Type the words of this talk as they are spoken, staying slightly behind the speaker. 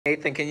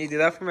Nathan, can you do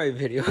that for my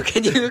video?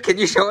 Can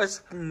you show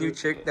us a new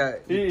trick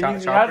that he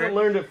hasn't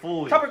learned it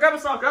fully. Chopper, grab a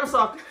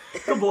sock.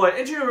 Good boy,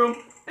 into your room.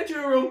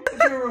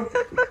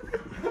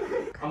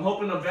 I'm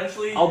hoping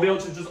eventually I'll be able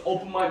to just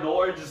open my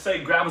door, just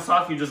say grab a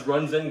sock, he just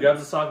runs in,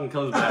 grabs a sock, and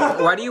comes back.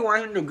 Why do you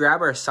want him to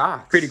grab our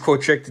socks? Pretty cool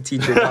trick to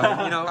teach your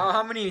dog. You know,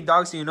 how many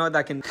dogs do you know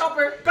that can...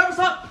 Chopper, grab a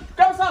sock.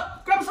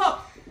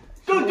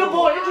 Good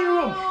boy, into your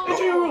room.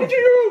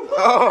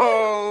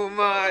 Oh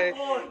my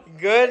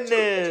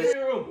goodness.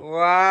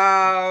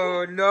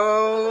 Wow,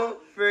 no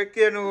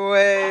freaking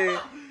way.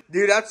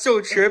 Dude, that's so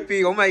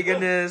trippy. Oh my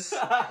goodness.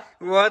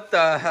 What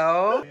the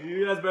hell?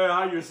 You guys better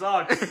hide your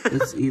socks.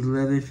 It's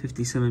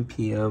 11:57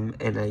 p.m.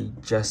 and I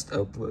just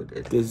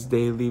uploaded. This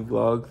daily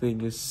vlog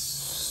thing is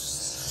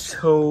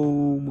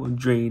so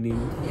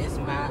draining. It's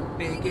my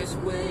biggest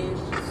wish.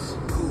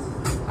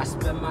 I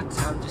spend my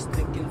time just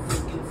thinking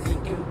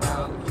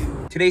about you.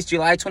 Today's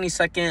July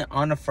 22nd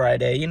on a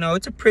Friday. You know,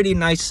 it's a pretty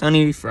nice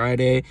sunny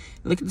Friday.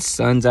 Look at the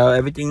sun's out.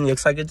 Everything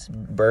looks like it's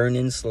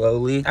burning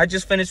slowly. I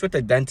just finished with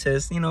the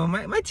dentist. You know,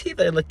 my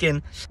teeth are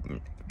looking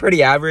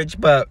pretty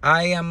average, but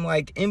I am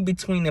like in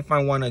between if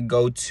I want to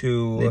go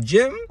to the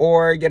gym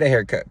or get a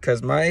haircut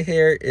because my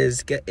hair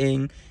is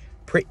getting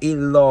pretty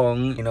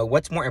long. You know,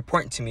 what's more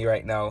important to me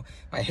right now?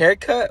 My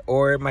haircut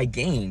or my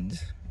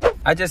gains?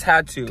 I just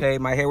had to, okay?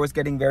 My hair was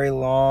getting very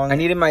long. I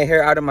needed my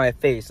hair out of my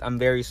face. I'm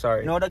very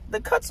sorry. You know,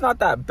 the cut's not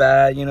that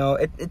bad, you know.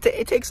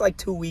 It takes like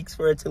 2 weeks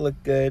for it to look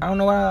good. I don't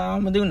know what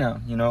I'm gonna do now.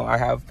 You know, I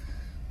have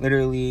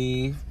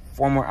literally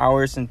 4 more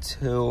hours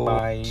until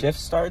my shift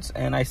starts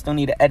and I still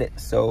need to edit.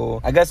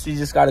 So I guess we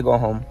just gotta go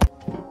home.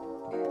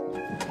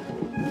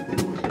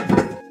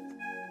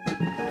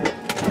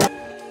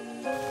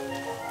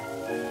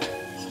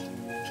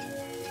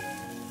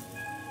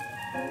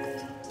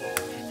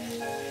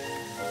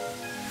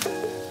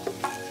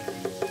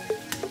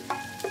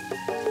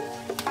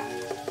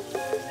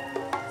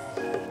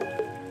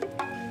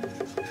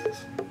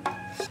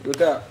 Look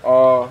at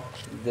all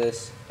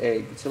this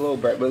egg. It's a little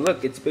bright, but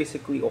look, it's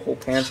basically a whole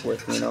pan's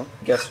worth, you know?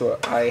 Guess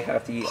what? I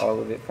have to eat all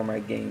of it for my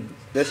gains.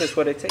 This is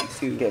what it takes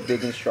to get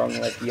big and strong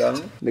like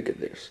Young. Look at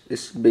this.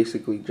 It's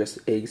basically just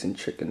eggs and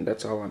chicken.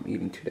 That's all I'm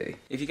eating today.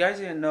 If you guys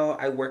didn't know,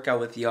 I work out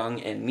with Young,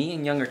 and me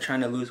and Young are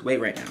trying to lose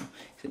weight right now.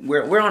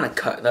 We're on a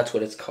cut. That's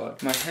what it's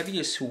called. My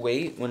heaviest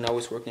weight when I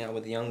was working out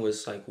with Young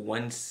was like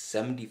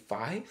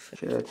 175.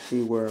 Let's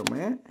see where I'm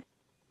at.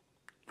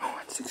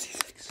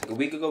 166. A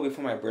week ago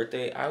before my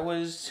birthday, I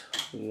was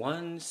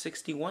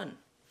 161.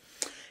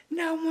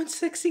 Now I'm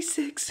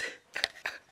 166.